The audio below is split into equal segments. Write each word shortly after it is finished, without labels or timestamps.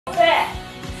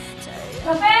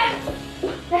小飞，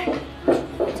来，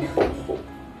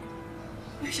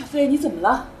小飞，你怎么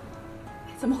了？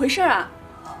怎么回事啊？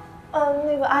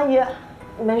那个阿姨，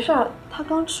没事儿，他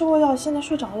刚吃过药，现在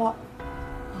睡着了。哦，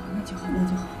那就好，那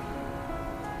就好。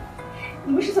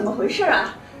你们是怎么回事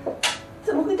啊？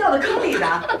怎么会掉到坑里的？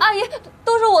阿姨，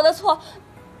都是我的错，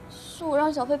是我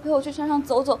让小飞陪我去山上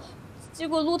走走，结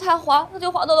果路太滑，他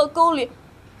就滑到了沟里。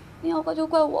您要怪就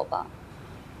怪我吧。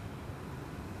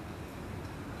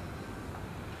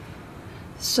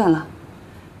算了，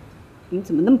你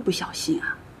怎么那么不小心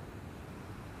啊？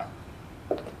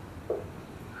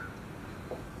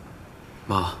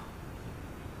妈，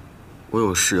我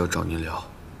有事要找您聊，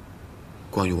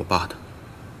关于我爸的。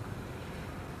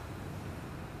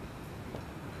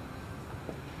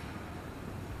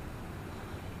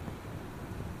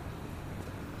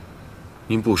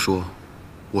您不说，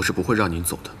我是不会让您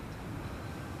走的。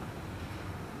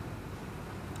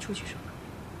出去说。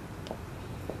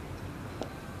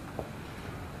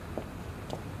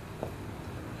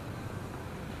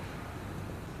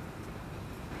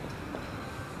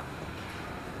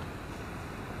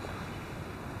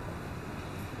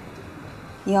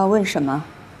你要问什么？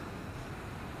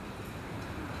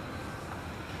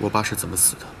我爸是怎么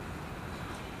死的？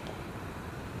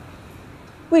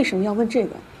为什么要问这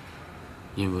个？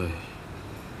因为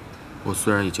我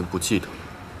虽然已经不记得了，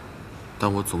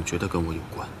但我总觉得跟我有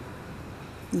关。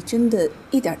你真的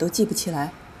一点都记不起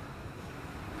来？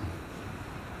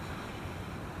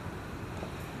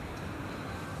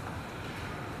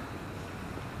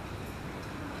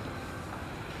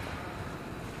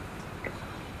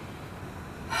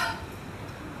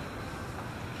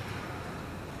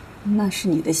那是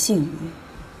你的幸运。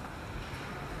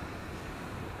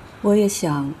我也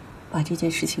想把这件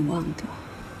事情忘掉，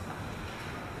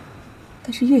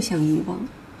但是越想遗忘，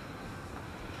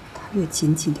它越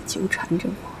紧紧地纠缠着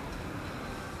我。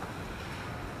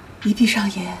一闭上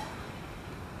眼，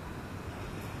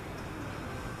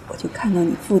我就看到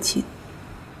你父亲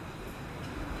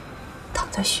躺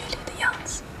在雪里的样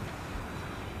子。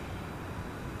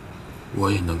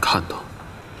我也能看到，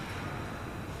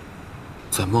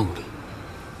在梦里。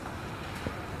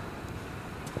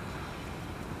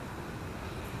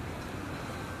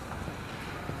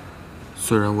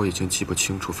虽然我已经记不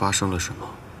清楚发生了什么，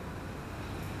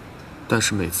但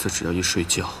是每次只要一睡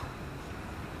觉，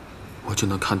我就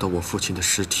能看到我父亲的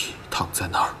尸体躺在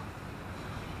那儿。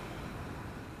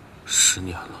10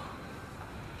年了，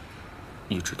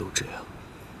一直都这样。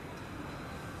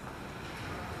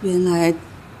原来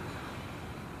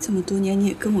这么多年你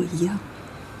也跟我一样。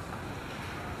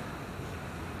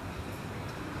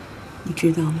你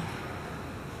知道吗？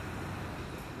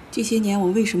这些年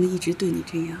我为什么一直对你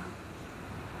这样？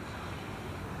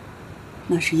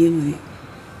那是因为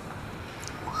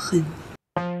我恨你。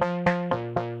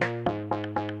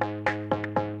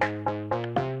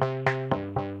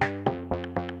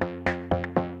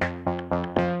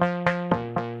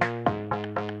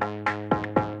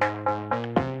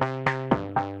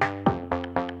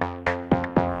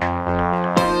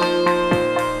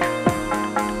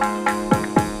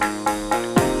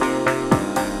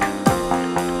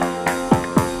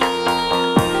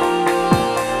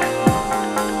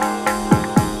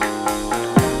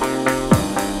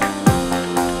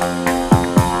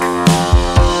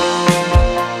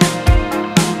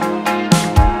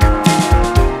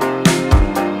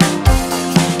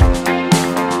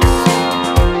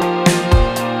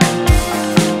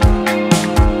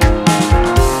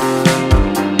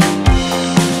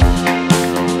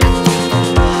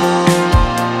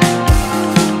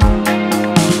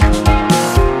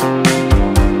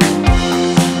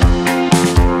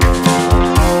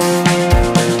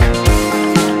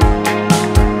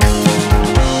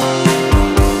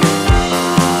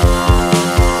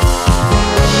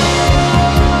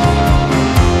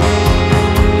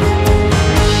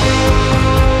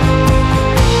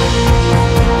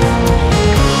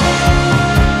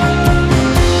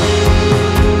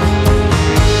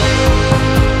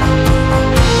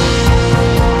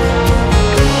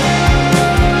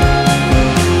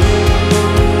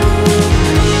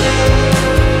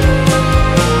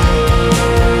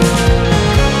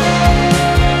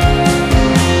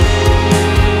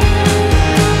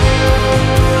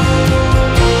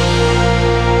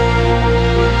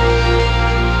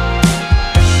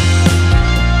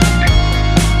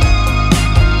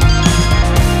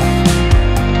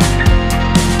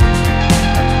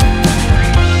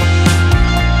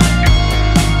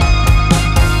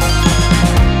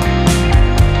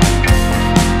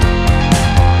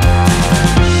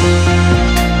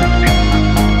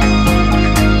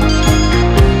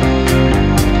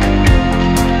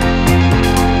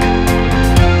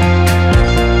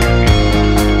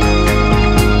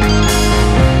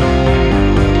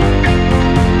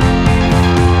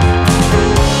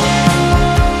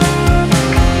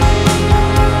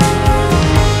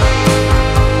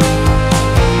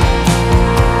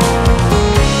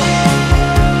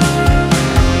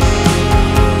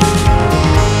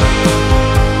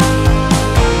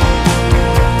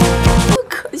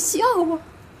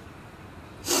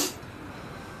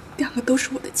两个都是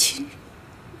我的亲人，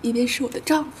一边是我的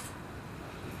丈夫，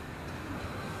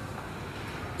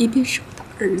一边是我的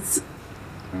儿子。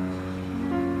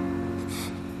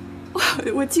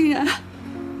我竟然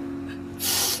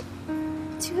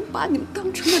把你们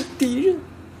当成了敌人，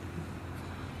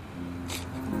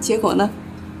结果呢，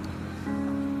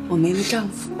我没了丈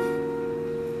夫，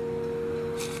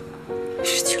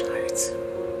失去了儿子。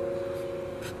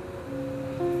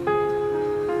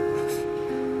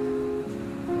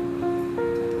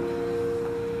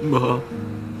妈，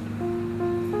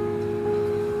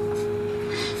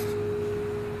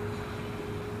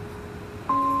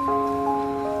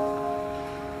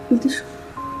你的手，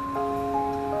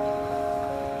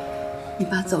你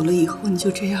爸走了以后你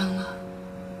就这样了？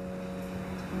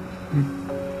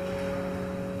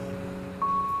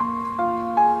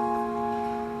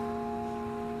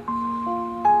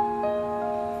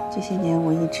这些年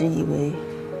我一直以为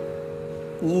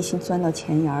你一心钻到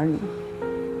钱眼里，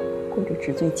过着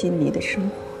纸醉金迷的生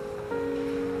活，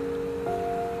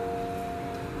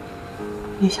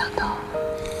没想到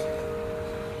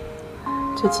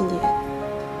这几年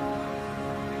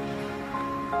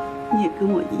你也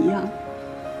跟我一样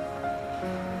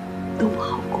都不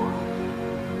好过。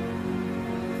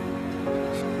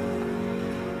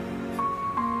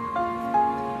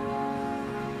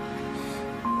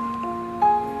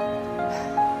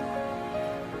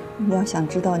你要想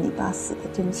知道你爸死的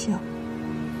真相，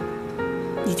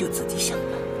你就自己想吧。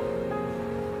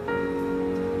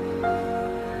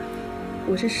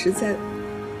我是实在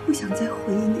不想再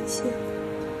回忆那些了。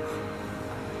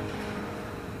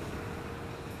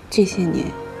这些年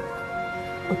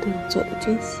我对你做的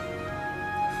这些，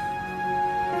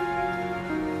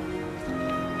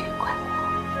别怪我。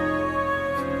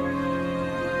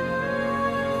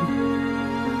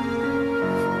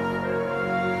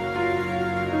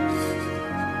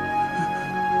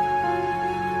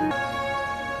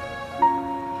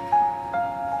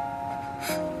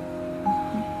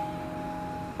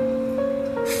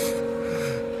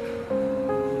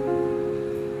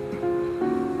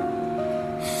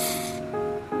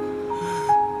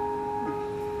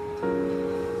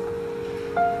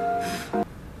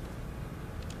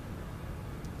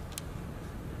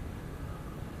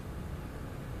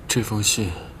这封信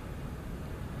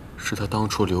是他当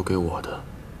初留给我的。